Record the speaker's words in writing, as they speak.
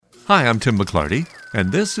Hi, I'm Tim McClarty,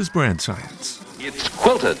 and this is Brand Science. It's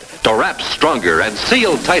quilted to wrap stronger and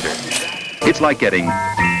seal tighter. It's like getting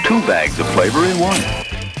 2 bags of flavor in one.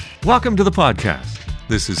 Welcome to the podcast.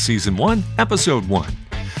 This is Season 1, Episode 1.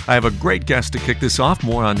 I have a great guest to kick this off,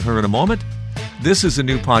 more on her in a moment. This is a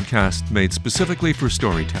new podcast made specifically for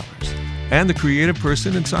storytellers and the creative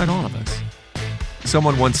person inside all of us.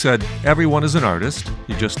 Someone once said, everyone is an artist,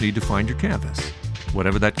 you just need to find your canvas,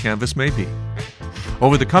 whatever that canvas may be.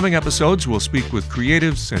 Over the coming episodes, we'll speak with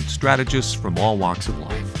creatives and strategists from all walks of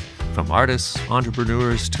life, from artists,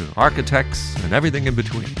 entrepreneurs, to architects, and everything in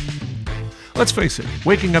between. Let's face it,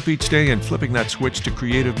 waking up each day and flipping that switch to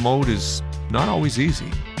creative mode is not always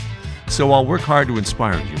easy. So I'll work hard to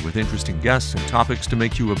inspire you with interesting guests and topics to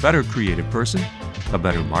make you a better creative person, a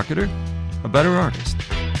better marketer, a better artist.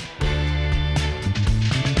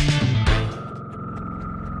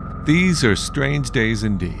 These are strange days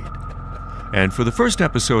indeed. And for the first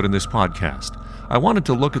episode in this podcast, I wanted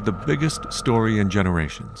to look at the biggest story in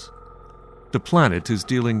generations. The planet is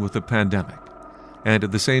dealing with a pandemic, and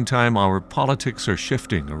at the same time our politics are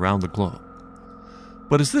shifting around the globe.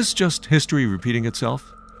 But is this just history repeating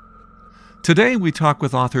itself? Today we talk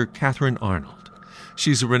with author Catherine Arnold.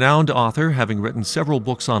 She's a renowned author, having written several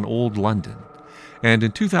books on old London. And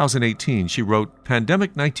in 2018 she wrote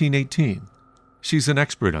Pandemic 1918. She's an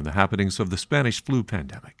expert on the happenings of the Spanish flu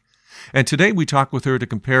pandemic. And today we talk with her to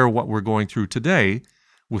compare what we're going through today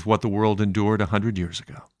with what the world endured 100 years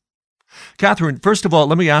ago. Catherine, first of all,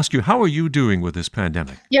 let me ask you, how are you doing with this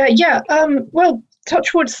pandemic? Well,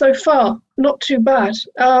 touch wood so far, not too bad.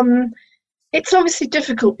 It's obviously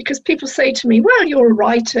difficult because people say to me, well, you're a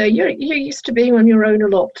writer, you're used to being on your own a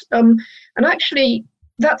lot. And actually,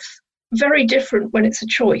 that's very different when it's a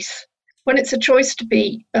choice. When it's a choice to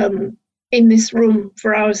be in this room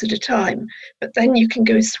for hours at a time, but then you can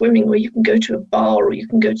go swimming or you can go to a bar or you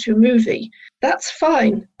can go to a movie. That's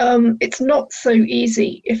fine. It's not so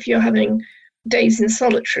easy if you're having days in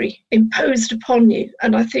solitary imposed upon you.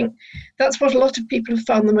 And I think that's what a lot of people have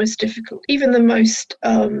found the most difficult. Even the most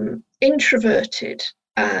introverted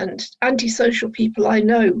and antisocial people I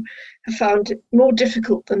know have found it more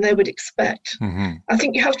difficult than they would expect. Mm-hmm. I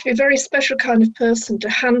think you have to be a very special kind of person to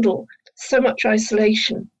handle so much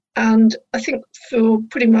isolation. And I think, for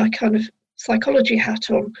putting my kind of psychology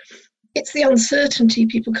hat on, it's the uncertainty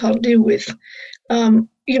people can't deal with. When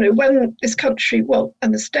this country,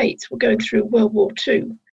 and the States were going through World War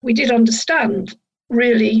II, we did understand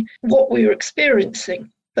really what we were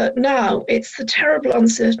experiencing. But now it's the terrible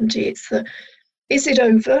uncertainty. It's is it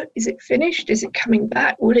over? Is it finished? Is it coming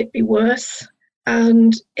back? Will it be worse?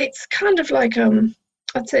 And it's kind of like,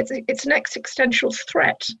 I'd say it's an existential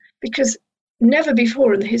threat, because never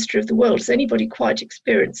before in the history of the world has anybody quite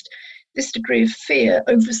experienced this degree of fear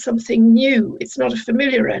over something new. It's not a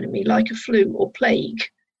familiar enemy like a flu or plague.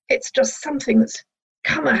 It's just something that's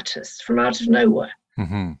come at us from out of nowhere.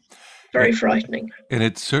 Mm-hmm. Very frightening. And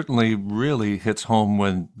it certainly really hits home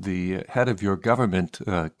when the head of your government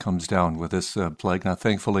comes down with this plague. Now,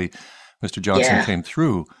 thankfully, Mr. Johnson came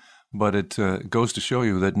through, but it goes to show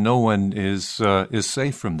you that no one is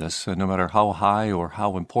safe from this, no matter how high or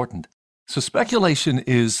how important. So speculation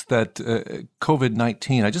is that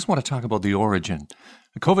COVID-19, I just want to talk about the origin.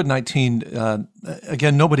 COVID-19,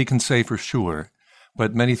 again, nobody can say for sure,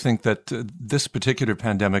 but many think that this particular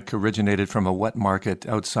pandemic originated from a wet market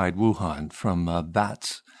outside Wuhan, from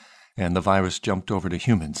bats, and the virus jumped over to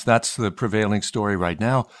humans. That's the prevailing story right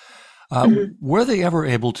now. Were they ever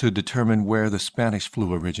able to determine where the Spanish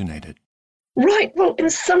flu originated? Right. Well, in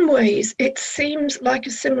some ways, it seems like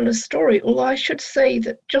a similar story, although I should say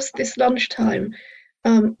that just this lunchtime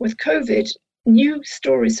with COVID, new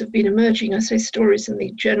stories have been emerging. I say stories in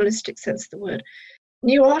the journalistic sense of the word.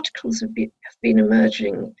 New articles have been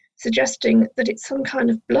emerging suggesting that it's some kind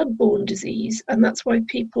of blood-borne disease, and that's why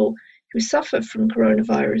people who suffer from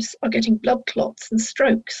coronavirus are getting blood clots and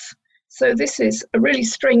strokes. So this is a really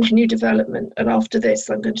strange new development, and after this,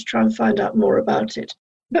 I'm going to try and find out more about it.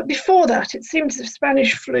 But before that, it seems the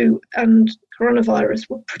Spanish flu and coronavirus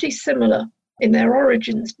were pretty similar in their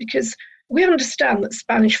origins, because we understand that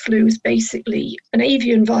Spanish flu is basically an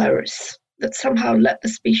avian virus that somehow leapt the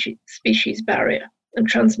species barrier and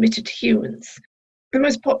transmitted to humans. The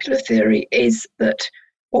most popular theory is that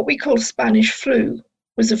what we call Spanish flu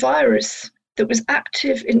was a virus that was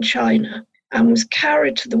active in China and was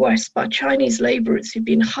carried to the West by Chinese labourers who'd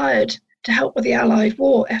been hired to help with the Allied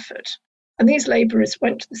war effort. And these labourers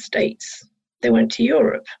went to the States, they went to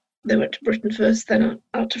Europe, they went to Britain first, then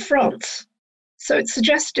out to France. So it's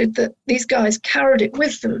suggested that these guys carried it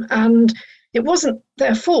with them, and it wasn't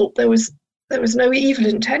their fault. There was there was no evil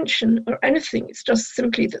intention or anything. It's just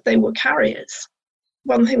simply that they were carriers.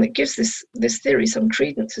 One thing that gives this theory some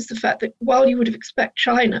credence is the fact that while you would have expected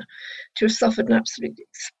China to have suffered an absolute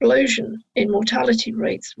explosion in mortality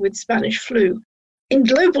rates with Spanish flu, in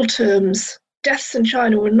global terms, deaths in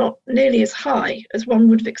China were not nearly as high as one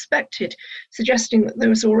would have expected, suggesting that there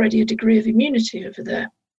was already a degree of immunity over there.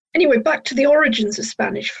 Anyway, back to the origins of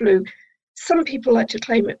Spanish flu. Some people like to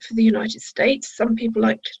claim it for the United States, some people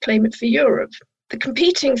like to claim it for Europe. The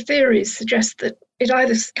competing theories suggest that it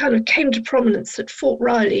either kind of came to prominence at Fort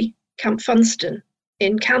Riley, Camp Funston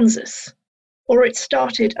in Kansas, or it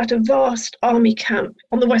started at a vast army camp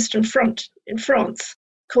on the Western Front in France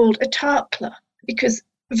called Etaples, because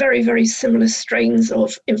very, very similar strains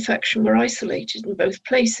of infection were isolated in both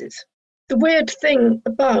places. The weird thing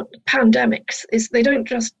about pandemics is they don't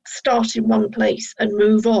just start in one place and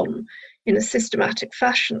move on in a systematic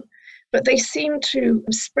fashion, but they seem to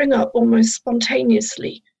spring up almost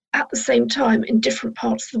spontaneously at the same time in different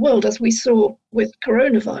parts of the world, as we saw with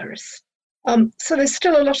coronavirus. So there's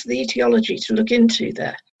still a lot of the etiology to look into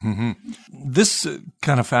there. Mm-hmm. This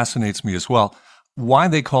kind of fascinates me as well. Why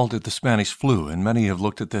they called it the Spanish flu, and many have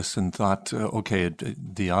looked at this and thought,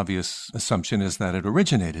 the obvious assumption is that it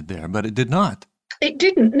originated there, but it did not. It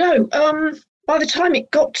didn't, no. By the time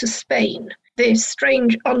it got to Spain, this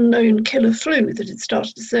strange unknown killer flu that had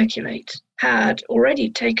started to circulate had already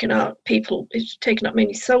taken out people, it had taken up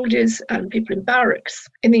mainly soldiers and people in barracks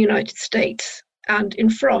in the United States and in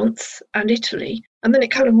France and Italy. And then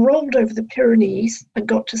it kind of rolled over the Pyrenees and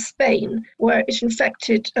got to Spain, where it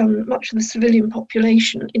infected much of the civilian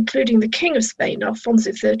population, including the King of Spain,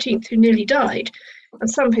 Alfonso XIII, who nearly died, and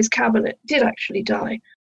some of his cabinet did actually die.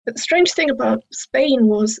 But the strange thing about Spain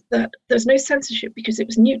was that there's no censorship because it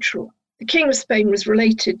was neutral. The King of Spain was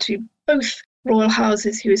related to both royal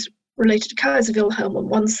houses. He was related to Kaiser Wilhelm on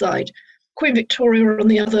one side, Queen Victoria on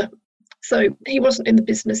the other. So he wasn't in the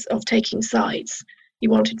business of taking sides. He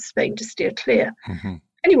wanted Spain to steer clear. Mm-hmm.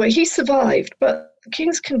 Anyway, he survived, but the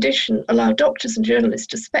king's condition allowed doctors and journalists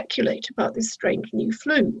to speculate about this strange new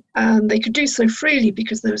flu. And they could do so freely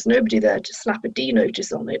because there was nobody there to slap a D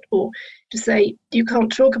notice on it or to say, you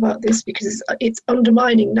can't talk about this because it's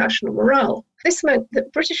undermining national morale. This meant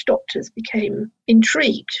that British doctors became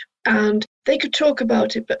intrigued and they could talk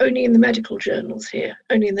about it, but only in the medical journals here,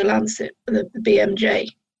 only in the Lancet and the BMJ.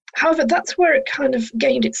 However, that's where it kind of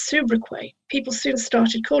gained its sobriquet. People soon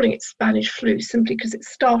started calling it Spanish flu simply because it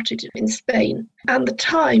started in Spain. And the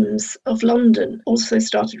Times of London also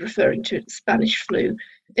started referring to it as Spanish flu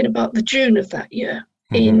in about the June of that year,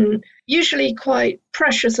 in usually quite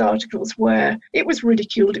precious articles where it was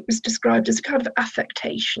ridiculed. It was described as a kind of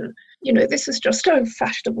affectation. You know, this is just a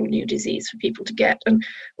fashionable new disease for people to get. And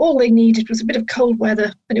all they needed was a bit of cold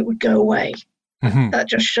weather and it would go away. Mm-hmm. That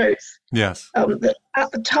just shows that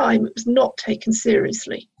at the time it was not taken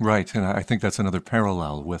seriously. Right, and I think that's another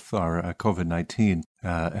parallel with our COVID-19,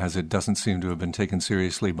 as it doesn't seem to have been taken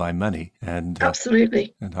seriously by many. And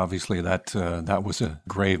absolutely. And obviously that was a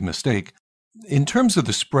grave mistake. In terms of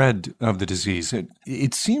the spread of the disease,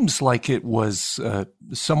 it seems like it was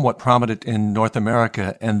somewhat prominent in North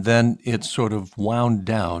America, and then it sort of wound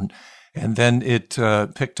down. And then it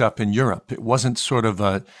picked up in Europe. It wasn't sort of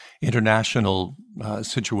a international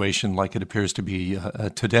situation like it appears to be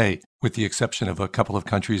today, with the exception of a couple of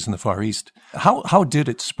countries in the Far East. How did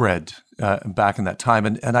it spread back in that time?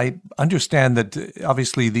 And I understand that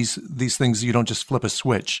obviously these things, you don't just flip a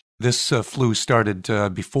switch. This flu started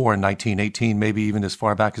before 1918, maybe even as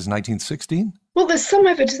far back as 1916? Well, there's some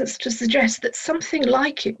evidence to suggest that something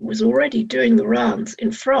like it was already doing the rounds in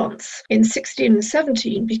France in 16 and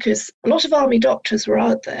 17, because a lot of army doctors were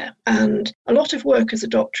out there and a lot of work as a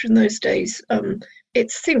doctor in those days, it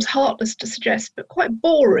seems heartless to suggest, but quite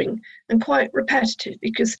boring and quite repetitive,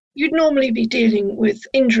 because you'd normally be dealing with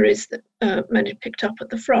injuries that men had picked up at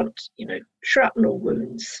the front, you know, shrapnel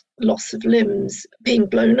wounds, loss of limbs, being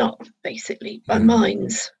blown up, basically, by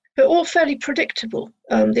mines. But all fairly predictable.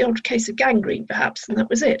 The odd case of gangrene, perhaps, and that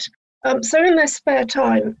was it. So in their spare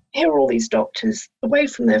time, here are all these doctors away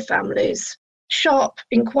from their families, sharp,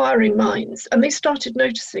 inquiring minds, and they started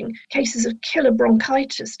noticing cases of killer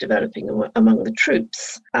bronchitis developing among the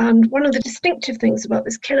troops. And one of the distinctive things about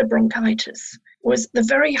this killer bronchitis was the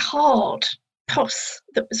very hard pus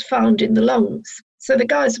that was found in the lungs. So the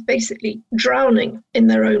guys are basically drowning in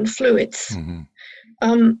their own fluids.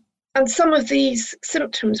 Mm-hmm. And some of these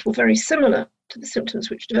symptoms were very similar to the symptoms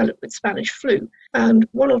which developed with Spanish flu. And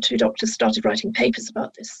one or two doctors started writing papers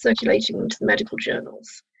about this, circulating them to the medical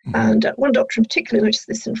journals. And one doctor in particular noticed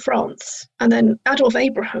this in France. And then Adolf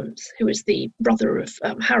Abrahams, who is the brother of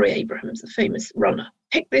Harry Abrahams, the famous runner,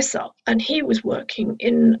 picked this up. And he was working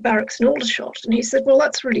in barracks in Aldershot. And he said, well,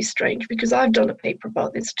 that's really strange because I've done a paper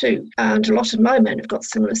about this too. And a lot of my men have got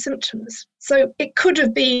similar symptoms. So it could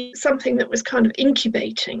have been something that was kind of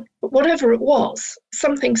incubating. But whatever it was,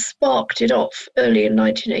 something sparked it off early in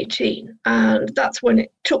 1918. And that's when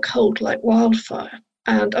it took hold like wildfire.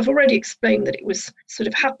 And I've already explained that it was sort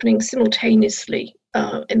of happening simultaneously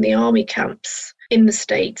in the army camps in the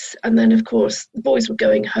States. And then, of course, the boys were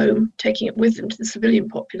going home, taking it with them to the civilian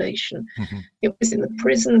population. Mm-hmm. It was in the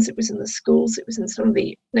prisons, it was in the schools, it was in some of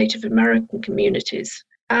the Native American communities.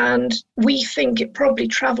 And we think it probably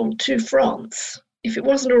travelled to France. If it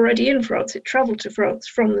wasn't already in France, it travelled to France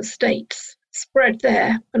from the States, spread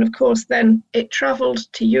there. And, of course, then it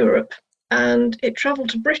travelled to Europe. And it travelled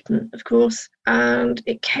to Britain, of course, and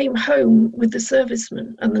it came home with the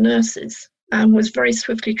servicemen and the nurses and was very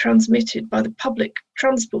swiftly transmitted by the public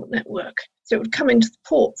transport network. So it would come into the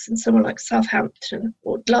ports in somewhere like Southampton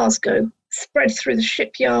or Glasgow, spread through the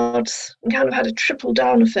shipyards, and kind of had a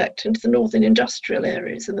trickle-down effect into the northern industrial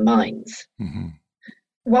areas and the mines. Mm-hmm.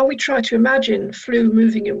 While we try to imagine flu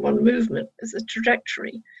moving in one movement as a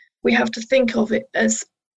trajectory, we have to think of it as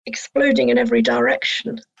exploding in every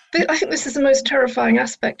direction. I think this is the most terrifying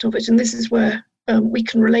aspect of it, and this is where we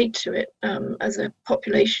can relate to it as a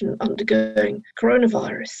population undergoing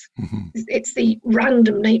coronavirus. Mm-hmm. It's the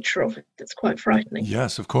random nature of it that's quite frightening.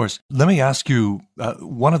 Yes, of course. Let me ask you,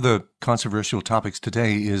 one of the controversial topics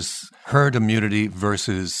today is herd immunity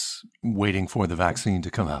versus waiting for the vaccine to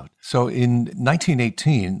come out. So in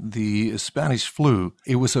 1918, the Spanish flu,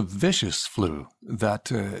 it was a vicious flu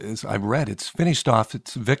that, as I've read, it's finished off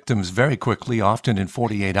its victims very quickly, often in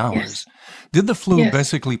 48 hours. Yes. Did the flu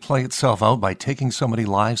basically play itself out by taking so many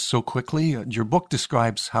lives so quickly? Your book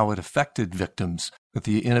describes how it affected victims with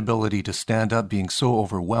the inability to stand up, being so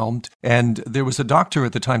overwhelmed. And there was a doctor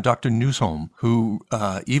at the time, Dr. Newsholm, who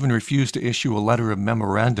even refused to issue a letter of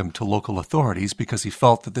memorandum to local authorities because he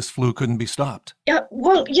felt that this flu couldn't be stopped. Yeah,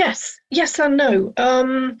 well, yes and no.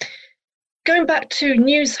 Going back to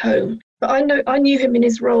Newsholm, but I knew him in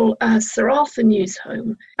his role as Sir Arthur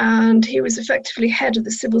Newsholm, and he was effectively head of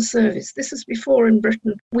the civil service. This was before in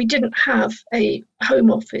Britain we didn't have a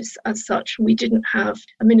Home Office as such, and we didn't have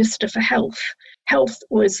a Minister for Health. Health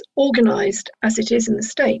was organised, as it is in the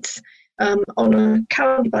States, on a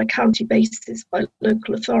county-by-county basis by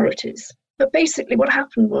local authorities. But basically what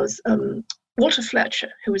happened was Walter Fletcher,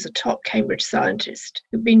 who was a top Cambridge scientist,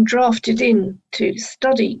 who'd been drafted in to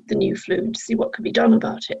study the new flu and to see what could be done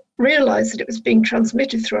about it, realised that it was being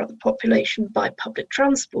transmitted throughout the population by public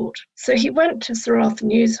transport. So he went to Sir Arthur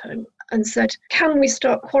Newsholm and said, can we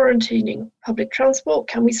start quarantining public transport?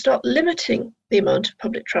 Can we start limiting the amount of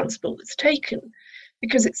public transport that's taken?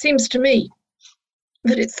 Because it seems to me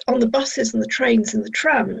that it's on the buses and the trains and the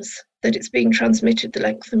trams that it's being transmitted the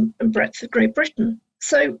length and breadth of Great Britain.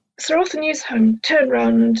 So Sir Arthur Newsholm turned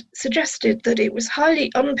around and suggested that it was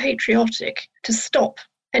highly unpatriotic to stop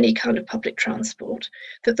any kind of public transport,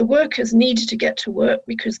 that the workers needed to get to work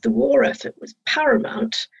because the war effort was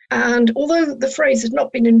paramount. And although the phrase had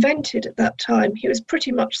not been invented at that time, he was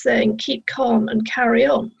pretty much saying, keep calm and carry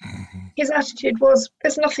on. Mm-hmm. His attitude was,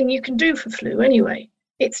 there's nothing you can do for flu anyway.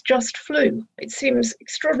 It's just flu. It seems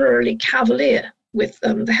extraordinarily cavalier with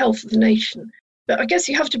the health of the nation. But I guess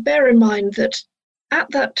you have to bear in mind that at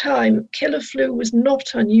that time, killer flu was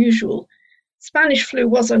not unusual. Spanish flu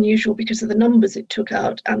was unusual because of the numbers it took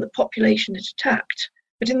out and the population it attacked.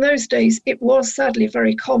 But in those days, it was sadly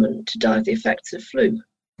very common to die of the effects of flu.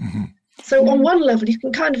 Mm-hmm. So on one level, you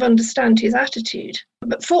can kind of understand his attitude.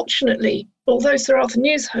 But fortunately, although Sir Arthur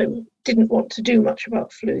Newsholm didn't want to do much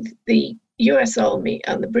about flu, the US Army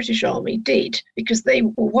and the British Army did, because they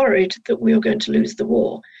were worried that we were going to lose the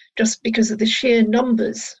war just because of the sheer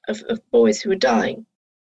numbers of boys who were dying.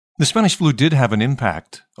 The Spanish flu did have an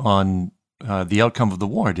impact on the outcome of the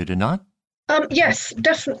war, did it not? Yes,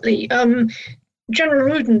 definitely. General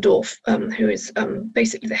Ludendorff, who is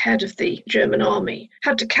basically the head of the German army,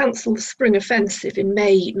 had to cancel the spring offensive in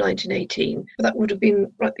May 1918. That would have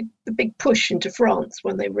been the big push into France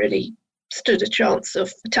when they really stood a chance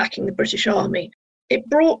of attacking the British army. It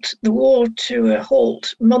brought the war to a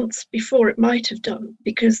halt months before it might have done,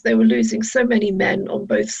 because they were losing so many men on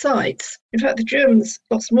both sides. In fact, the Germans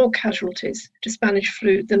lost more casualties to Spanish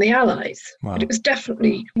flu than the Allies. Wow. But it was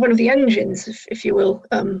definitely one of the engines, if you will,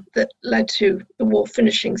 that led to the war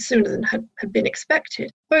finishing sooner than had been expected.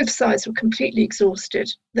 Both sides were completely exhausted.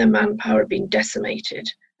 Their manpower had been decimated.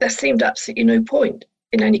 There seemed absolutely no point.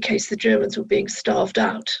 In any case, the Germans were being starved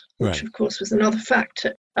out, which of course was another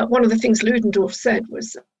factor. One of the things Ludendorff said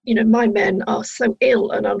was, my men are so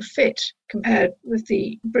ill and unfit compared with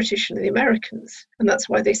the British and the Americans, and that's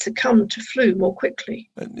why they succumbed to flu more quickly.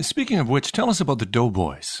 Speaking of which, tell us about the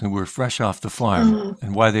doughboys who were fresh off the farm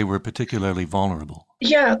and why they were particularly vulnerable.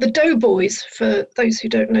 Yeah, the doughboys, for those who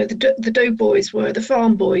don't know, the doughboys were the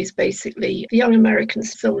farm boys, basically, the young American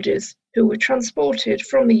soldiers who were transported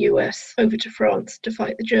from the US over to France to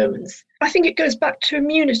fight the Germans. I think it goes back to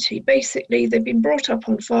immunity. Basically, they've been brought up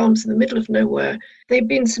on farms in the middle of nowhere. They've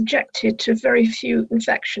been subjected to very few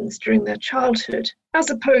infections during their childhood, as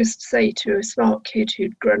opposed, say, to a smart kid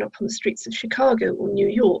who'd grown up on the streets of Chicago or New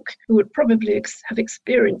York, who would probably have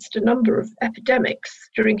experienced a number of epidemics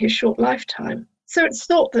during his short lifetime. So it's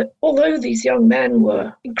thought that although these young men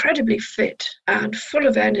were incredibly fit and full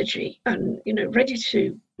of energy and, ready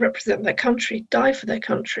to represent their country, die for their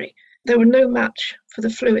country, they were no match for the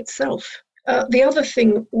flu itself. The other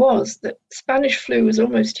thing was that Spanish flu was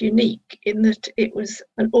almost unique in that it was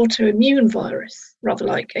an autoimmune virus, rather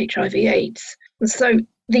like HIV/AIDS. And so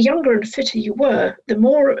the younger and fitter you were, the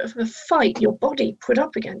more of a fight your body put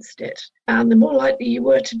up against it, and the more likely you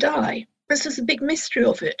were to die. This was a big mystery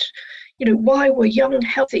of it. Why were young,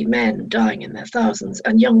 healthy men dying in their thousands,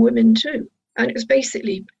 and young women too? And it was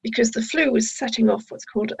basically because the flu was setting off what's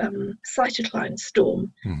called a cytokine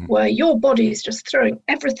storm, where your body is just throwing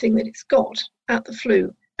everything that it's got at the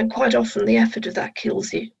flu, and quite often the effort of that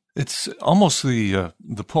kills you. It's almost the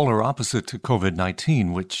polar opposite to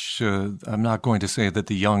COVID-19, which I'm not going to say that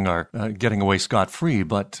the young are getting away scot-free,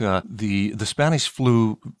 but the Spanish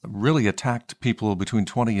flu really attacked people between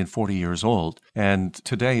 20 and 40 years old. And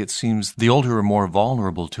today it seems the older are more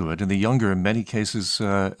vulnerable to it, and the younger in many cases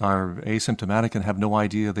are asymptomatic and have no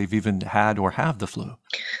idea they've even had or have the flu.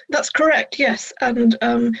 That's correct, yes. And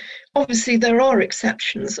obviously there are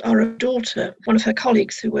exceptions. Our daughter, one of her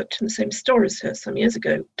colleagues who worked in the same store as her some years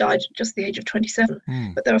ago, died at just the age of 27.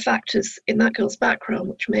 But there are factors in that girl's background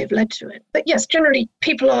which may have led to it. But yes, generally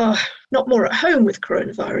people are not more at home with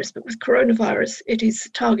coronavirus, but with coronavirus it is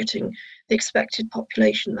targeting the expected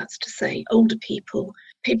population, that's to say older people,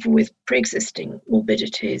 people with pre-existing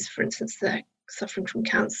morbidities, for instance, they're suffering from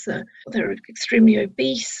cancer, or they're extremely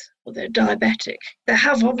obese, or they're diabetic. There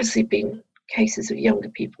have obviously been cases of younger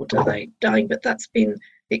people dying, but that's been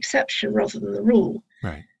the exception rather than the rule.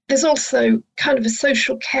 Right. There's also kind of a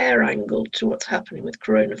social care angle to what's happening with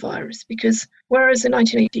coronavirus, because whereas in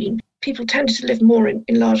 1918, people tended to live more in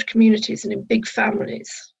large communities and in big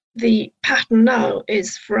families, the pattern now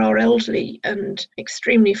is for our elderly and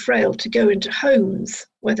extremely frail to go into homes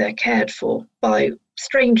where they're cared for by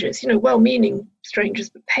strangers, well-meaning strangers,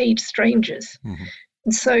 but paid strangers.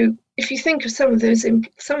 And so if you think of some of those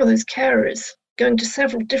carers going to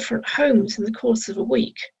several different homes in the course of a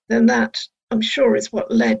week, then that, I'm sure, is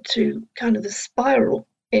what led to kind of the spiral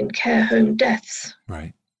in care home deaths.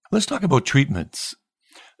 Right. Let's talk about treatments.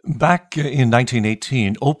 Back in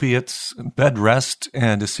 1918, opiates, bed rest,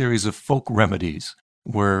 and a series of folk remedies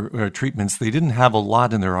were treatments. They didn't have a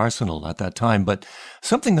lot in their arsenal at that time, but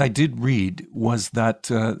something I did read was that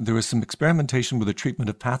there was some experimentation with the treatment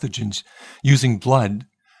of pathogens using blood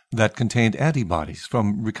that contained antibodies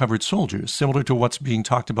from recovered soldiers, similar to what's being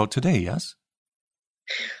talked about today, yes?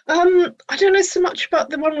 I don't know so much about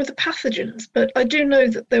the one with the pathogens, but I do know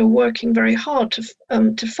that they were working very hard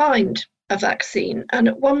to find a vaccine. And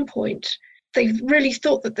at one point, they really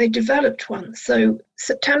thought that they developed one. So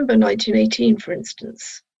September 1918, for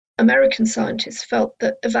instance, American scientists felt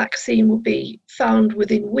that a vaccine would be found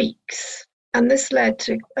within weeks. And this led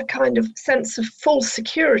to a kind of sense of false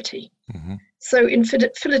security. So in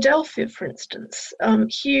Philadelphia, for instance,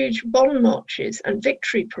 huge bomb marches and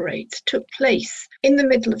victory parades took place in the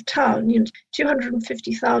middle of town,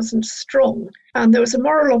 250,000 strong. And there was a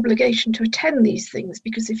moral obligation to attend these things,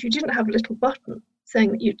 because if you didn't have a little button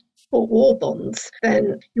saying that you'd bought war bonds,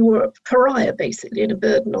 then you were a pariah, basically, and a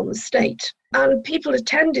burden on the state. And people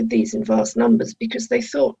attended these in vast numbers because they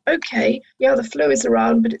thought, okay, yeah, the flu is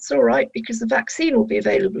around, but it's all right because the vaccine will be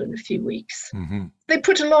available in a few weeks. They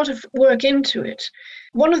put a lot of work into it.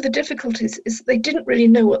 One of the difficulties is they didn't really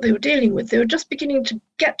know what they were dealing with. They were just beginning to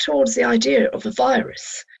get towards the idea of a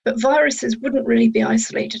virus. But viruses wouldn't really be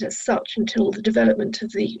isolated as such until the development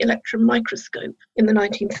of the electron microscope in the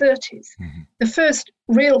 1930s. The first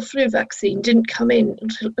real flu vaccine didn't come in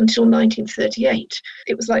until 1938.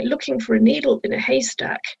 It was like looking for a needle in a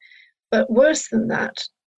haystack, but worse than that,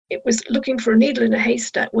 it was looking for a needle in a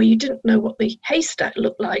haystack where you didn't know what the haystack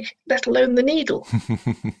looked like, let alone the needle.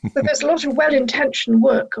 So there's a lot of well-intentioned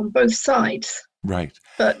work on both sides, right,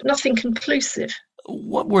 but nothing conclusive.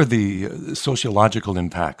 What were the sociological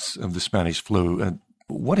impacts of the Spanish flu?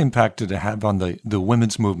 What impact did it have on the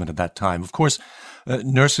women's movement at that time? Of course,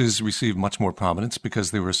 nurses received much more prominence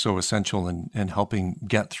because they were so essential in helping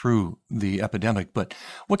get through the epidemic. But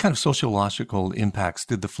what kind of sociological impacts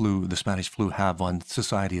did the Spanish flu have on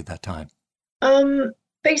society at that time?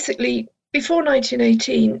 Basically, before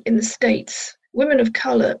 1918 in the States, women of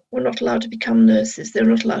colour were not allowed to become nurses. They were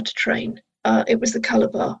not allowed to train. It was the colour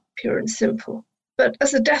bar, pure and simple. But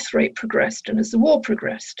as the death rate progressed and as the war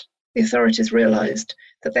progressed, the authorities realised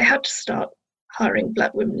that they had to start hiring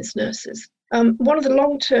black women as nurses. One of the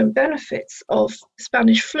long-term benefits of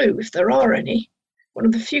Spanish flu, if there are any, one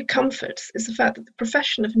of the few comforts is the fact that the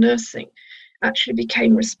profession of nursing actually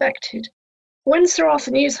became respected. When Sir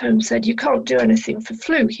Arthur Newsholme said you can't do anything for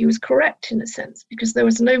flu, he was correct in a sense, because there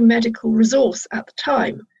was no medical resource at the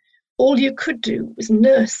time. All you could do was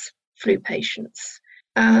nurse flu patients.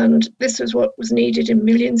 And this was what was needed in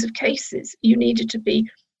millions of cases. You needed to be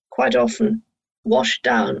quite often washed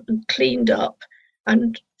down and cleaned up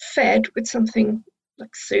and fed with something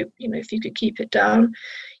like soup, if you could keep it down.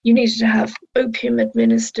 You needed to have opium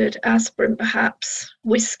administered, aspirin perhaps,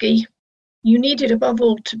 whiskey. You needed above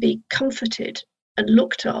all to be comforted and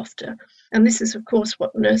looked after. And this is, of course,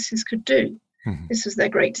 what nurses could do. Mm-hmm. This was their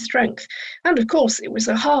great strength. And of course, it was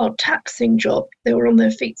a hard, taxing job. They were on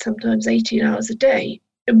their feet sometimes 18 hours a day.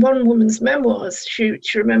 In one woman's memoirs, she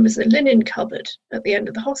remembers a linen cupboard at the end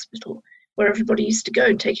of the hospital where everybody used to go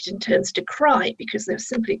and take it in turns to cry because they were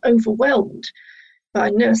simply overwhelmed by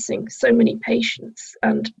nursing so many patients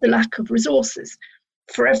and the lack of resources.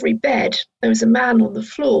 For every bed, there was a man on the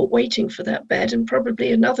floor waiting for that bed and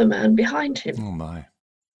probably another man behind him. Oh, my.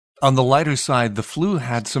 On the lighter side, the flu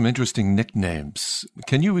had some interesting nicknames.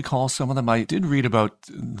 Can you recall some of them? I did read about,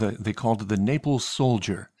 they called it the Naples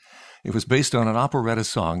Soldier. It was based on an operetta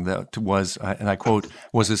song that was, and I quote,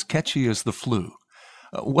 was as catchy as the flu.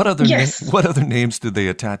 What other names did they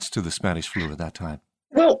attach to the Spanish flu at that time?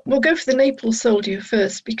 Well, we'll go for the Naples Soldier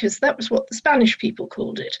first because that was what the Spanish people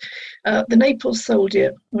called it. The Naples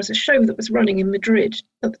Soldier was a show that was running in Madrid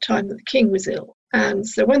at the time that the king was ill. And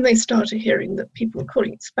so when they started hearing that people were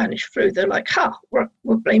calling it Spanish flu, they're like,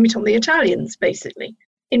 we'll blame it on the Italians, basically.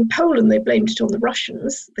 In Poland, they blamed it on the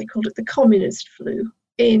Russians. They called it the communist flu.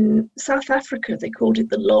 In South Africa, they called it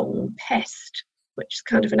the long pest, which is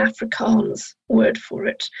kind of an Afrikaans word for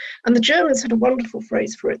it. And the Germans had a wonderful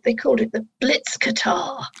phrase for it. They called it the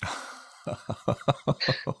Blitzkatar.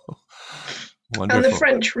 Wonderful. And the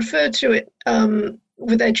French referred to it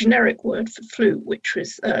with their generic word for flu, which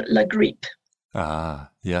was la grippe.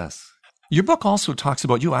 Ah, yes. Your book also talks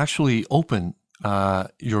about, you actually open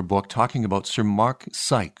your book talking about Sir Mark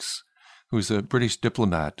Sykes, who's a British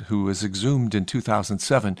diplomat who was exhumed in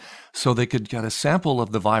 2007 so they could get a sample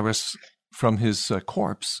of the virus from his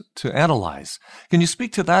corpse to analyze. Can you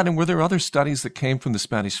speak to that? And were there other studies that came from the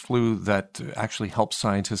Spanish flu that actually helped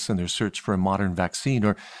scientists in their search for a modern vaccine,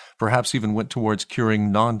 or perhaps even went towards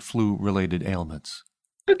curing non-flu related ailments?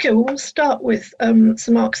 Okay, well, we'll start with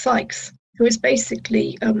Sir Mark Sykes, who is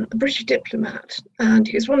basically a British diplomat, and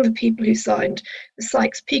he was one of the people who signed the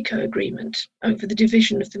Sykes-Picot Agreement over the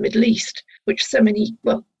division of the Middle East, which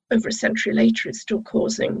over a century later is still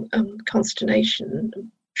causing consternation and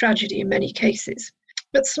tragedy in many cases.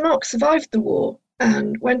 But Sir Mark survived the war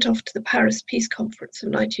and went off to the Paris Peace Conference of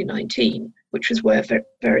 1919, which was where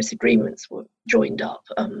various agreements were joined up,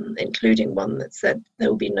 including one that said there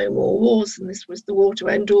will be no more wars, and this was the war to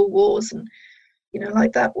end all wars, and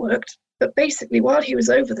like that worked. But basically, while he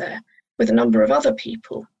was over there with a number of other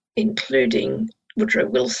people, including Woodrow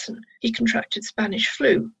Wilson, he contracted Spanish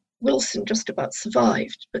flu. Wilson just about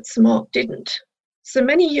survived, but Sir Mark didn't. So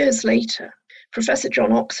many years later, Professor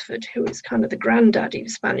John Oxford, who is kind of the granddaddy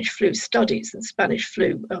of Spanish flu studies and Spanish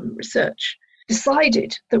flu research,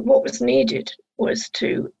 decided that what was needed was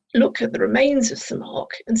to look at the remains of Sir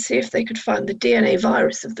Mark and see if they could find the DNA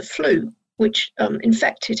virus of the flu, which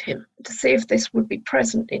infected him, to see if this would be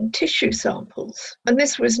present in tissue samples. And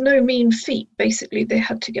this was no mean feat. Basically, they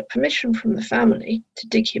had to get permission from the family to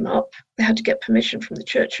dig him up. They had to get permission from the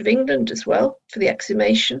Church of England as well for the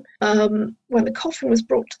exhumation. When the coffin was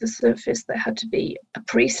brought to the surface, there had to be a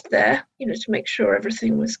priest there, to make sure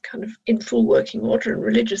everything was kind of in full working order in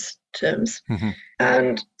religious terms. Mm-hmm.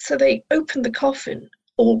 And so they opened the coffin,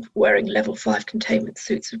 all wearing level 5 containment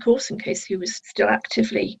suits, of course, in case he was still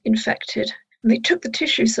actively infected. And they took the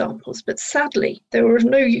tissue samples, but sadly, they were of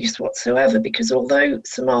no use whatsoever because although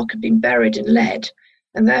Sir Mark had been buried in lead,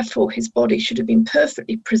 and therefore his body should have been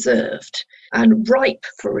perfectly preserved and ripe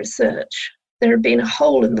for research, there had been a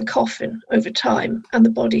hole in the coffin over time, and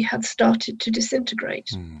the body had started to disintegrate.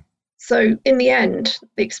 Mm. So in the end,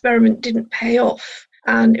 the experiment didn't pay off.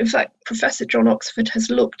 And in fact, Professor John Oxford has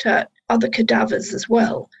looked at other cadavers as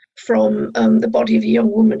well, from the body of a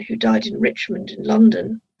young woman who died in Richmond in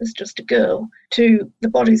London as just a girl, to the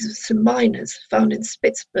bodies of some miners found in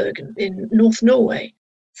Spitsbergen in North Norway.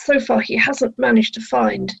 So far, he hasn't managed to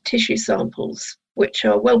find tissue samples which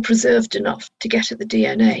are well preserved enough to get at the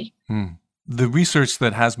DNA. The research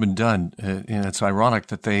that has been done, and it's ironic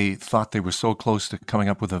that they thought they were so close to coming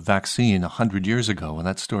up with a vaccine 100 years ago, and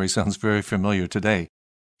that story sounds very familiar today.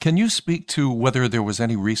 Can you speak to whether there was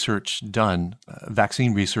any research done,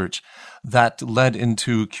 vaccine research, that led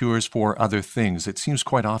into cures for other things? It seems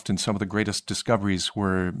quite often some of the greatest discoveries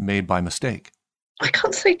were made by mistake. I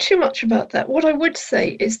can't say too much about that. What I would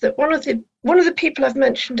say is that one of the people I've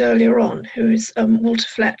mentioned earlier on, who is Walter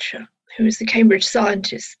Fletcher, who is the Cambridge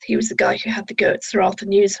scientist, he was the guy who had the go at Sir Arthur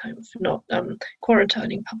News Home for not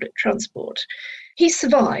quarantining public transport. He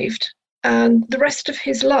survived, and the rest of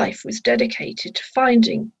his life was dedicated to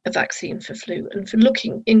finding a vaccine for flu and for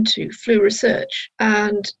looking into flu research.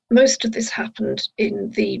 And most of this happened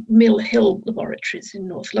in the Mill Hill laboratories in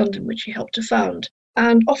North London, which he helped to found.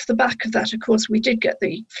 And off the back of that, of course, we did get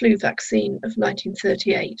the flu vaccine of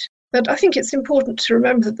 1938. But I think it's important to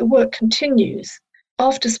remember that the work continues.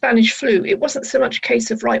 After Spanish flu, it wasn't so much a case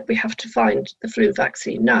of, right, we have to find the flu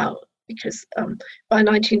vaccine now, because by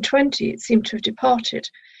 1920 it seemed to have departed.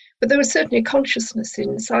 But there was certainly a consciousness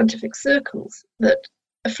in scientific circles that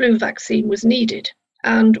a flu vaccine was needed.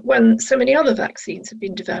 And when so many other vaccines have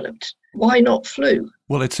been developed, why not flu?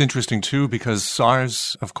 Well, it's interesting, too, because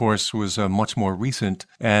SARS, of course, was much more recent,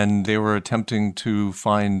 and they were attempting to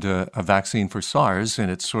find a vaccine for SARS, and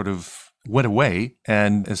it sort of went away.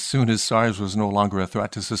 And as soon as SARS was no longer a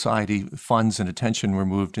threat to society, funds and attention were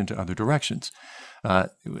moved into other directions.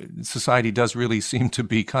 Society does really seem to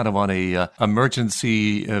be kind of on a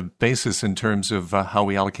emergency basis in terms of how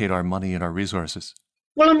we allocate our money and our resources.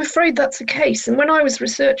 Well, I'm afraid that's the case. And when I was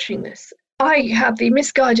researching this, I had the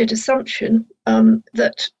misguided assumption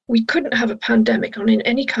that we couldn't have a pandemic on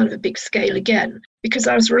any kind of a big scale again, because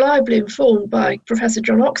I was reliably informed by Professor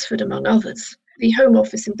John Oxford, among others. The Home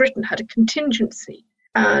Office in Britain had a contingency,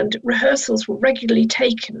 and rehearsals were regularly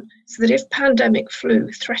taken so that if pandemic flu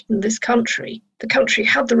threatened this country, the country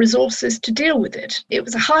had the resources to deal with it. It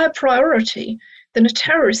was a higher priority than a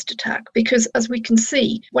terrorist attack, because as we can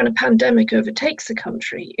see, when a pandemic overtakes a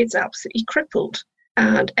country, it's absolutely crippled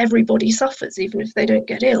and everybody suffers, even if they don't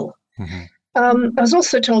get ill. Mm-hmm. I was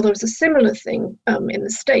also told there was a similar thing in the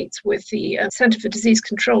States with the Center for Disease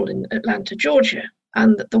Control in Atlanta, Georgia,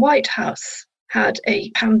 and that the White House had a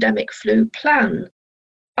pandemic flu plan.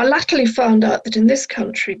 I latterly found out that in this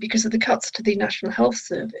country, because of the cuts to the National Health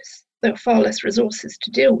Service, there were far less resources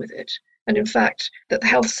to deal with it. And in fact, that the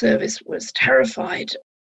health service was terrified.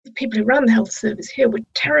 The people who ran the health service here were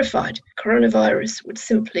terrified coronavirus would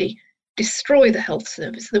simply destroy the health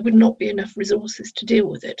service. There would not be enough resources to deal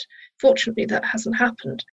with it. Fortunately, that hasn't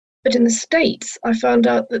happened. But in the States, I found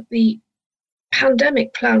out that the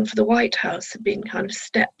pandemic plan for the White House had been kind of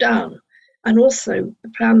stepped down. And also the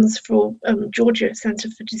plans for Georgia Center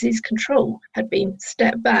for Disease Control had been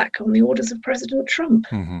stepped back on the orders of President Trump.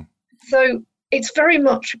 Mm-hmm. So it's very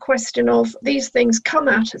much a question of these things come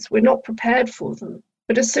at us, we're not prepared for them.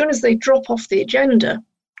 But as soon as they drop off the agenda,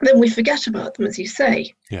 then we forget about them, as you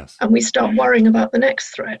say. Yes. And we start worrying about the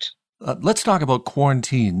next threat. Let's talk about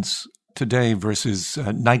quarantines today versus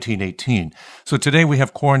 1918. So today we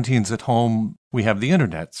have quarantines at home. We have the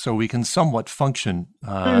internet, so we can somewhat function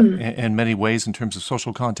in many ways in terms of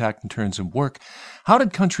social contact, in terms of work. How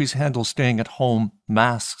did countries handle staying at home,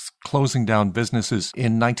 masks, closing down businesses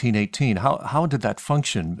in 1918? How did that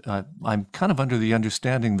function? I'm kind of under the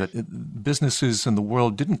understanding that businesses in the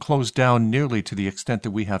world didn't close down nearly to the extent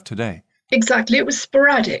that we have today. Exactly. It was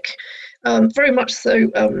sporadic, very much so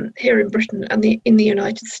here in Britain and in the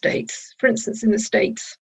United States. For instance, in the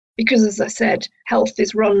States, because, as I said, health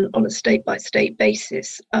is run on a state-by-state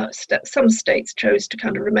basis, some states chose to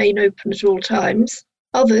kind of remain open at all times.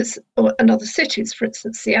 Others, and other cities, for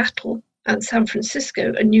instance, Seattle and San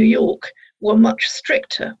Francisco and New York, were much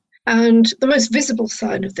stricter. And the most visible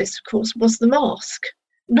sign of this, of course, was the mask.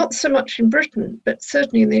 Not so much in Britain, but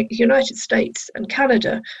certainly in the United States and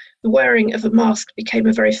Canada, the wearing of a mask became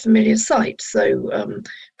a very familiar sight. So,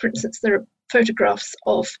 for instance, there are photographs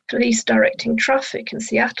of police directing traffic in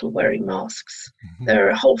Seattle wearing masks. Mm-hmm. There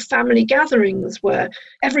are whole family gatherings where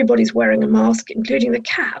everybody's wearing a mask, including the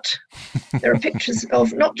cat. There are pictures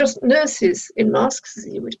of not just nurses in masks, as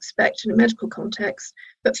you would expect in a medical context,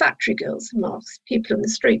 but factory girls in masks, people in the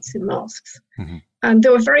streets in masks. Mm-hmm. And they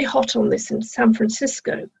were very hot on this in San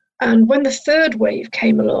Francisco. And when the third wave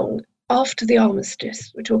came along after the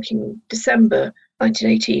armistice, we're talking December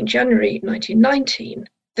 1918, January 1919,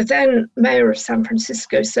 the then mayor of San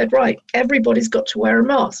Francisco said, right, everybody's got to wear a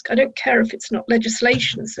mask. I don't care if it's not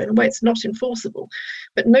legislation, so in a way it's not enforceable,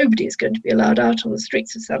 but nobody is going to be allowed out on the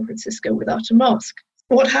streets of San Francisco without a mask.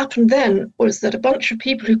 What happened then was that a bunch of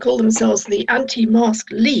people who call themselves the Anti-Mask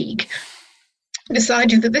League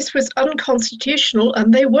decided that this was unconstitutional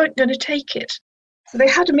and they weren't going to take it. So they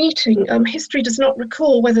had a meeting. History does not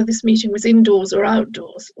recall whether this meeting was indoors or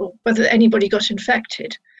outdoors, or whether anybody got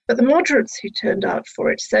infected. But the moderates who turned out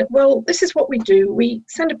for it said, well, this is what we do. We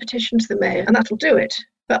send a petition to the mayor and that'll do it.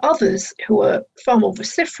 But others who were far more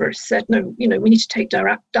vociferous said, no, we need to take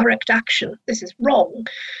direct action. This is wrong.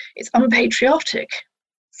 It's unpatriotic.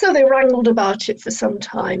 So they wrangled about it for some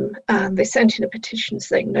time and they sent in a petition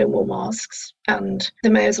saying no more masks. And the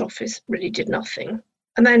mayor's office really did nothing.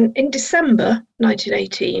 And then in December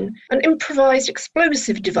 1918, an improvised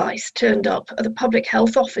explosive device turned up at the public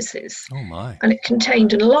health offices. Oh my. And it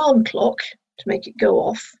contained an alarm clock to make it go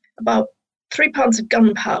off, about 3 pounds of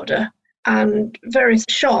gunpowder and various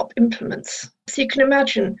sharp implements. So you can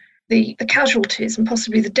imagine the casualties and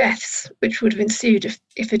possibly the deaths which would have ensued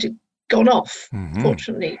if it had gone off. Mm-hmm.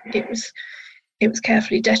 Fortunately, it was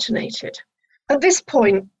carefully detonated. At this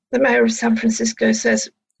point, the mayor of San Francisco says,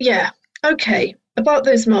 yeah, okay, about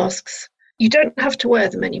those masks, you don't have to wear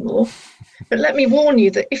them anymore, but let me warn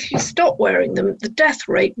you that if you stop wearing them, the death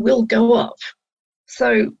rate will go up.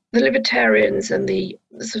 So the libertarians and the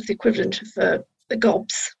sort of the equivalent of the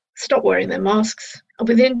gobs stopped wearing their masks, and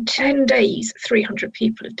within 10 days, 300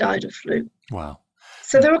 people had died of flu. Wow.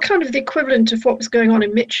 So they were kind of the equivalent of what was going on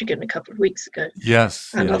in Michigan a couple of weeks ago.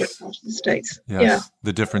 Yes. And other parts of the States. Yes. Yeah.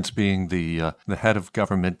 The difference being the head of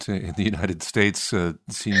government in the United States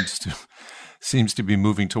seems to be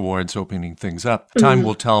moving towards opening things up. Time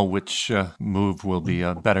will tell which move will be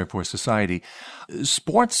better for society.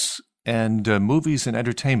 Sports and movies and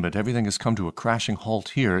entertainment, everything has come to a crashing halt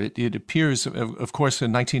here. It appears, of course,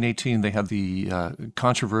 in 1918, they had the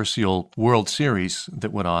controversial World Series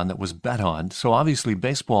that went on, that was bet on. So obviously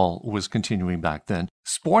baseball was continuing back then.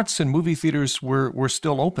 Sports and movie theaters were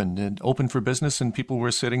still open and open for business, and people were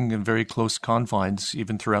sitting in very close confines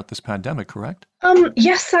even throughout this pandemic, correct?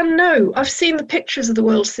 Yes and no. I've seen the pictures of the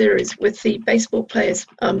World Series with the baseball players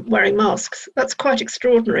wearing masks. That's quite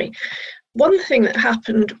extraordinary. One thing that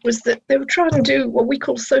happened was that they were trying to do what we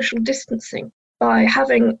call social distancing by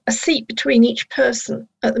having a seat between each person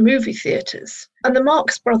at the movie theatres. And the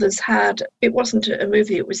Marx Brothers had, it wasn't a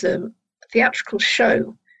movie, it was a theatrical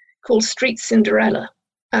show called Street Cinderella.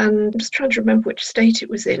 And I'm just trying to remember which state it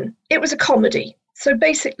was in. It was a comedy. So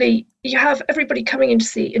basically, you have everybody coming in to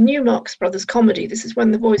see a new Marx Brothers comedy. This is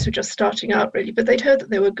when the boys were just starting out, really, but they'd heard that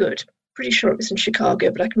they were good. Pretty sure it was in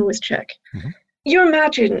Chicago, but I can always check. Mm-hmm. You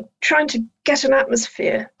imagine trying to get an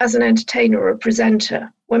atmosphere as an entertainer or a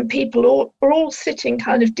presenter when people are all sitting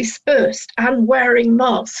kind of dispersed and wearing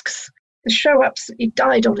masks. The show absolutely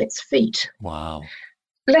died on its feet. Wow.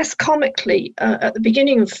 Less comically, at the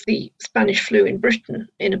beginning of the Spanish flu in Britain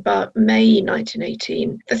in about May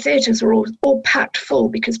 1918, the theatres were all packed full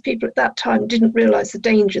because people at that time didn't realise the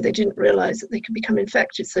danger. They didn't realise that they could become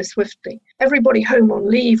infected so swiftly. Everybody home on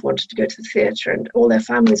leave wanted to go to the theatre and all their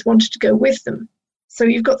families wanted to go with them. So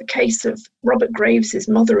you've got the case of Robert Graves's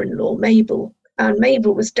mother-in-law, Mabel, and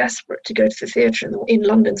Mabel was desperate to go to the theatre in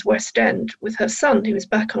London's West End with her son, who was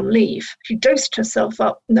back on leave. She dosed herself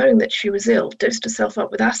up, knowing that she was ill, dosed herself up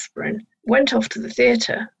with aspirin, went off to the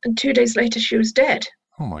theatre, and 2 days later she was dead.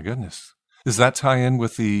 Oh, my goodness. Does that tie in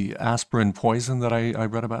with the aspirin poison that I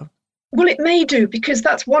read about? Well, it may do, because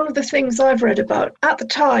that's one of the things I've read about. At the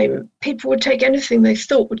time, people would take anything they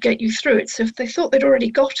thought would get you through it. So if they thought they'd already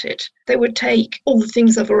got it, they would take all the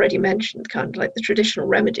things I've already mentioned, kind of like the traditional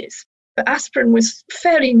remedies. But aspirin was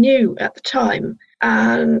fairly new at the time.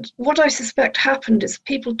 And what I suspect happened is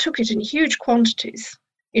people took it in huge quantities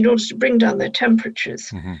in order to bring down their temperatures.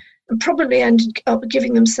 Mm-hmm. And probably ended up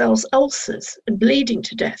giving themselves ulcers and bleeding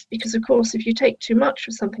to death because, of course, if you take too much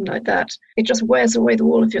of something like that, it just wears away the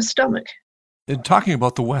wall of your stomach. In talking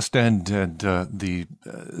about the West End and the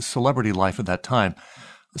celebrity life at that time,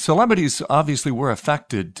 celebrities obviously were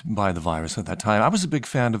affected by the virus at that time. I was a big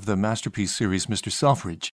fan of the masterpiece series, Mr.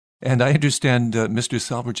 Selfridge, and I understand Mr.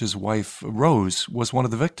 Selfridge's wife, Rose, was one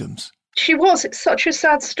of the victims. She was. It's such a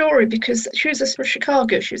sad story because she was from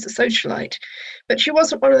Chicago. She was a socialite. But she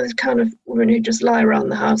wasn't one of those kind of women who just lie around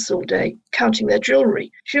the house all day counting their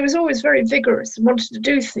jewellery. She was always very vigorous and wanted to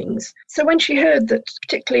do things. So when she heard that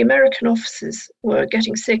particularly American officers were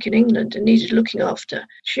getting sick in England and needed looking after,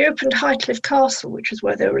 she opened Highcliffe Castle, which was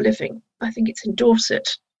where they were living. I think it's in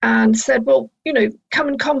Dorset. and said, well, come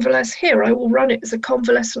and convalesce here. I will run it as a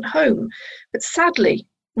convalescent home. But sadly,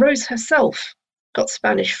 Rose herself got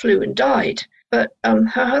Spanish flu and died. But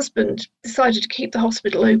her husband decided to keep the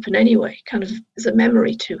hospital open anyway, kind of as a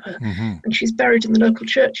memory to her. Mm-hmm. And she's buried in the local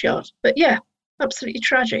churchyard. But yeah, absolutely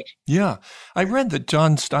tragic. Yeah. I read that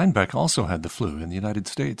John Steinbeck also had the flu in the United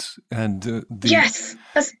States. And yes.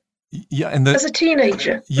 As a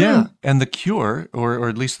teenager. Yeah. And the cure, or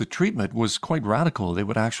at least the treatment, was quite radical. They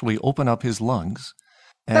would actually open up his lungs.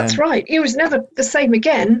 That's right. He was never the same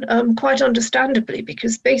again, quite understandably,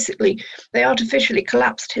 because basically they artificially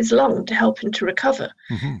collapsed his lung to help him to recover.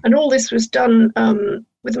 Mm-hmm. And all this was done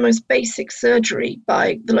with the most basic surgery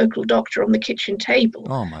by the local doctor on the kitchen table.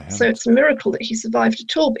 Oh, my heavens. So it's a miracle that he survived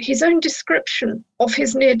at all. But his own description of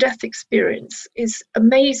his near-death experience is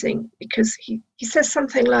amazing, because he says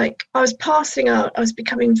something like, I was passing out, I was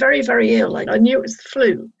becoming very, very ill. I knew it was the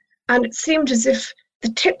flu. And it seemed as if the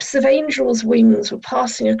tips of angels' wings were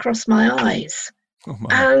passing across my eyes. Oh my.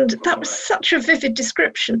 And that was such a vivid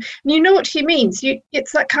description. And you know what he means.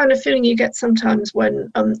 It's that kind of feeling you get sometimes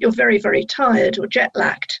when you're very, very tired or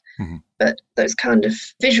jet-lagged. Mm-hmm. But those kind of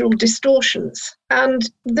visual distortions. And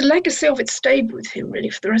the legacy of it stayed with him, really,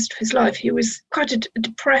 for the rest of his life. He was quite a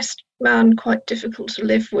depressed man, quite difficult to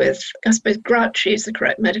live with. I suppose grouchy is the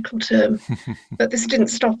correct medical term. But this didn't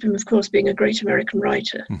stop him, of course, being a great American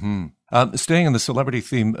writer. Mm-hmm. Staying on the celebrity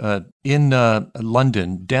theme, in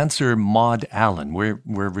London, dancer Maud Allen, we're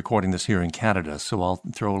recording this here in Canada, so I'll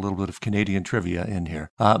throw a little bit of Canadian trivia in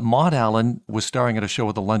here. Maud Allen was starring at a show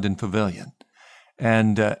at the London Pavilion.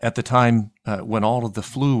 And at the time when all of the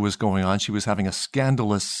flu was going on, she was having a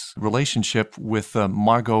scandalous relationship with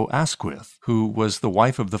Margot Asquith, who was the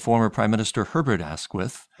wife of the former Prime Minister Herbert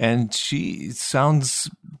Asquith. And she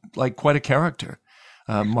sounds like quite a character.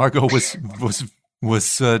 Margot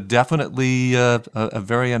was definitely a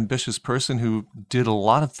very ambitious person who did a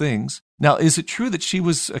lot of things. Now, is it true that she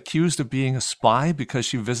was accused of being a spy because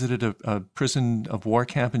she visited a prison of war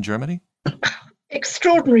camp in Germany?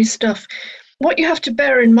 Extraordinary stuff. What you have to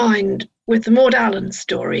bear in mind with the Maud Allen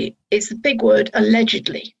story is the big word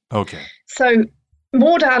allegedly. Okay. So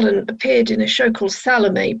Maud Allen appeared in a show called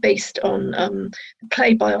Salome, based on a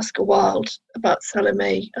play by Oscar Wilde about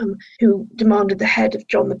Salome, who demanded the head of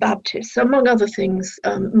John the Baptist. So among other things,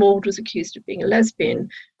 Maud was accused of being a lesbian,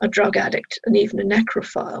 a drug addict, and even a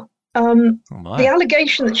necrophile. The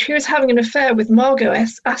allegation that she was having an affair with Margot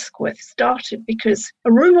Asquith started because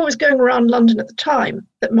a rumour was going around London at the time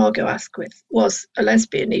that Margot Asquith was a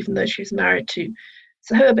lesbian, even though she was married to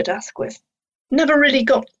Sir Herbert Asquith. Never really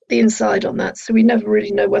got the inside on that, so we never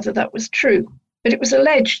really know whether that was true. But it was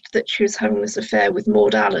alleged that she was having this affair with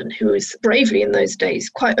Maud Allen, who was bravely in those days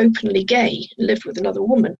quite openly gay and lived with another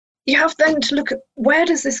woman. You have then to look at, where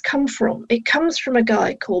does this come from? It comes from a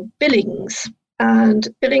guy called Billings. And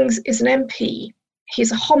Billings is an MP.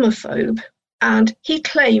 He's a homophobe, and he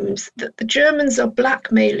claims that the Germans are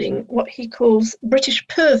blackmailing what he calls British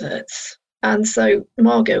perverts. And so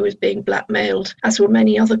Margot was being blackmailed, as were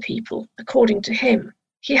many other people, according to him.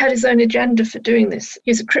 He had his own agenda for doing this.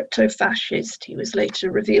 He was a crypto-fascist. He was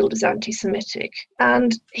later revealed as anti-Semitic.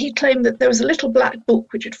 And he claimed that there was a little black book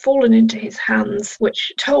which had fallen into his hands,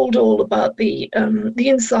 which told all about the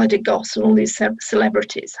insider goss and all these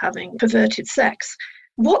celebrities having perverted sex.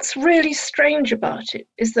 What's really strange about it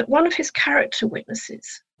is that one of his character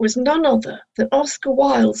witnesses was none other than Oscar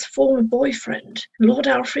Wilde's former boyfriend, Lord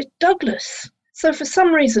Alfred Douglas. So for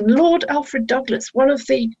some reason, Lord Alfred Douglas, one of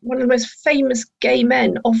the most famous gay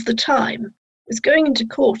men of the time, was going into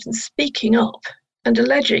court and speaking up and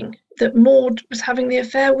alleging that Maud was having the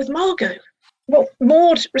affair with Margot. Well,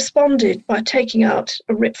 Maud responded by taking out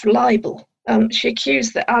a writ for libel. She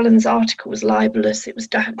accused that Allen's article was libelous, it was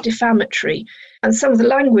defamatory, and some of the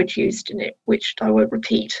language used in it, which I won't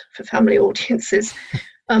repeat for family audiences,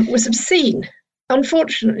 was obscene.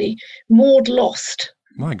 Unfortunately, Maud lost.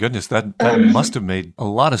 My goodness, that must have made a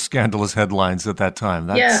lot of scandalous headlines at that time.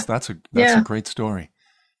 That's a great story.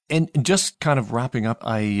 And just kind of wrapping up,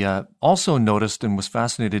 I also noticed and was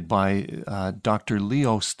fascinated by Dr.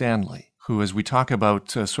 Leo Stanley, who, as we talk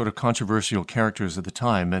about sort of controversial characters at the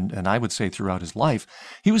time, and I would say throughout his life,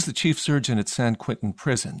 he was the chief surgeon at San Quentin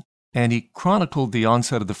Prison. And he chronicled the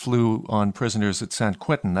onset of the flu on prisoners at San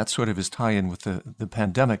Quentin. That's sort of his tie-in with the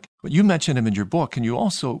pandemic. But you mentioned him in your book, and you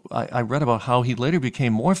also, I read about how he later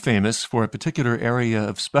became more famous for a particular area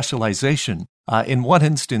of specialization. In one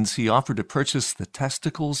instance, he offered to purchase the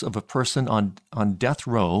testicles of a person on death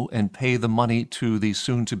row and pay the money to the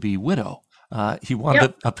soon-to-be widow. He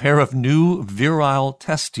wanted a pair of new virile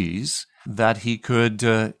testes that he could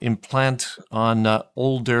implant on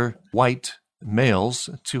older white males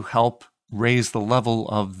to help raise the level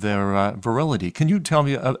of their virility. Can you tell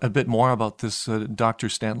me a bit more about this Dr.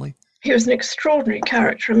 Stanley? He was an extraordinary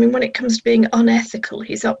character. I mean, when it comes to being unethical,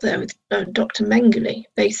 he's up there with Dr. Mengele,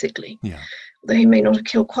 basically. Yeah. Though he may not have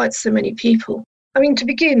killed quite so many people. I mean, to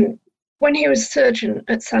begin, when he was surgeon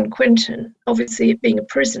at San Quentin, obviously it being a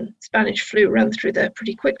prison, Spanish flu ran through there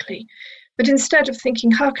pretty quickly. But instead of thinking,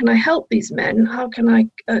 how can I help these men? How can I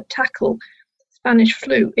tackle Spanish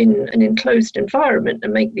flu in an enclosed environment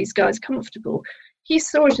and make these guys comfortable? He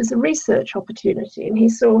saw it as a research opportunity, and he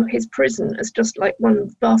saw his prison as just like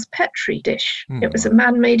one vast Petri dish. It was a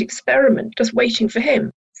man-made experiment just waiting for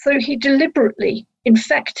him. So he deliberately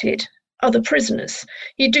infected other prisoners.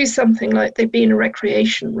 He'd do something like they'd be in a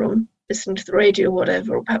recreation room, listening to the radio or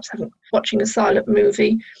whatever, or perhaps watching a silent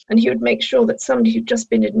movie, and he would make sure that somebody who'd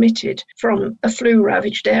just been admitted from a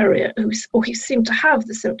flu-ravaged area, or he seemed to have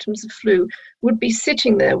the symptoms of flu, would be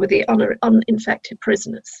sitting there with the uninfected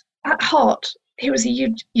prisoners. At heart, he was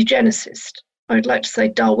a eugenicist. I would like to say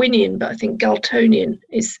Darwinian, but I think Galtonian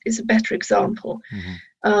is a better example.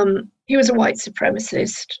 He was a white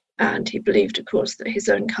supremacist, and he believed, of course, that his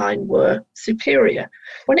own kind were superior.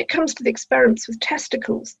 When it comes to the experiments with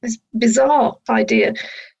testicles, this bizarre idea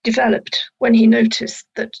developed when he noticed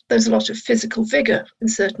that there's a lot of physical vigor in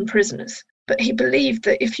certain prisoners. But he believed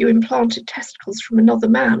that if you implanted testicles from another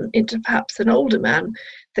man into perhaps an older man,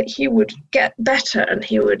 that he would get better and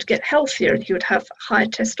he would get healthier and he would have a higher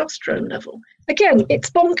testosterone level. Again, it's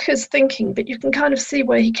bonkers thinking, but you can kind of see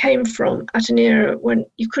where he came from at an era when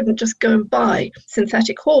you couldn't just go and buy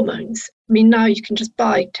synthetic hormones. I mean, now you can just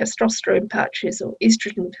buy testosterone patches or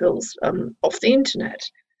estrogen pills off the internet.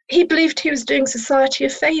 He believed he was doing society a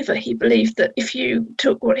favour. He believed that if you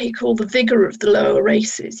took what he called the vigour of the lower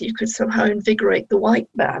races, you could somehow invigorate the white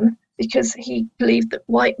man, because he believed that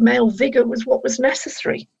white male vigour was what was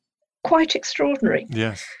necessary. Quite extraordinary.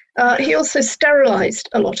 Yes. He also sterilised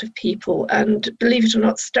a lot of people, and believe it or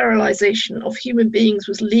not, sterilisation of human beings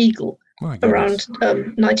was legal around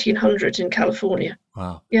 1900 in California.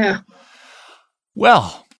 Wow. Yeah.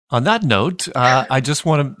 Well, on that note, I just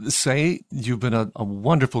want to say you've been a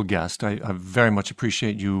wonderful guest. I very much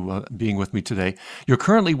appreciate you being with me today. You're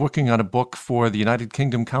currently working on a book for the United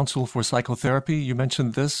Kingdom Council for Psychotherapy. You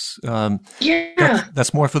mentioned this. Yeah.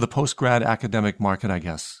 That's more for the post-grad academic market, I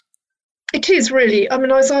guess. It is really. I mean,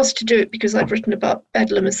 I was asked to do it because I'd written about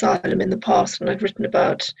Bedlam Asylum in the past, and I'd written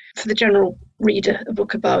about, for the general reader, a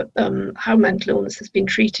book about how mental illness has been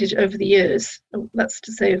treated over the years, that's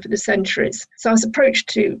to say over the centuries. So I was approached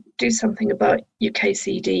to do something about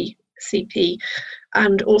UKCD, CP,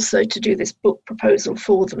 and also to do this book proposal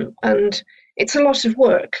for them. And it's a lot of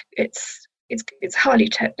work. It's highly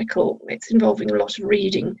technical. It's involving a lot of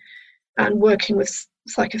reading and working with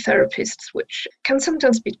psychotherapists, which can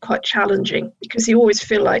sometimes be quite challenging because you always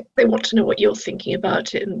feel like they want to know what you're thinking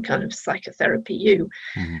about it and kind of psychotherapy you.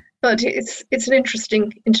 Mm-hmm. But it's an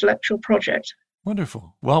interesting intellectual project.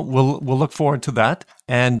 Wonderful. Well, we'll look forward to that.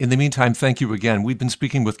 And in the meantime, thank you again. We've been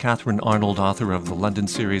speaking with Catherine Arnold, author of the London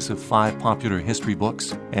series of 5 popular history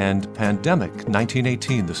books, and Pandemic,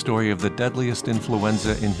 1918, the story of the deadliest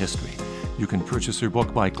influenza in history. You can purchase her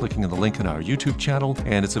book by clicking on the link in our YouTube channel,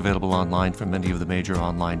 and it's available online from many of the major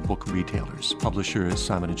online book retailers. Publisher is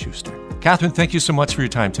Simon & Schuster. Catherine, thank you so much for your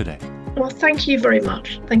time today. Well, thank you very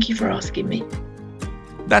much. Thank you for asking me.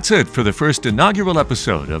 That's it for the first inaugural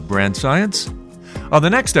episode of Brand Science. On the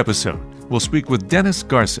next episode, we'll speak with Dennis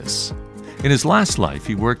Garces. In his last life,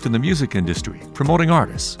 he worked in the music industry, promoting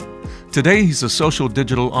artists. Today, he's a social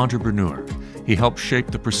digital entrepreneur. He helps shape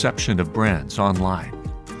the perception of brands online.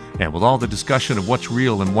 And with all the discussion of what's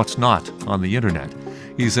real and what's not on the internet,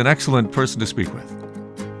 he's an excellent person to speak with.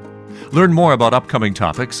 Learn more about upcoming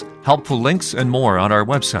topics, helpful links, and more on our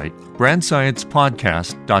website,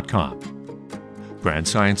 brandsciencepodcast.com. Brand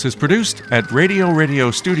Science is produced at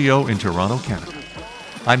Radio Studio in Toronto, Canada.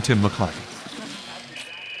 I'm Tim McClarty.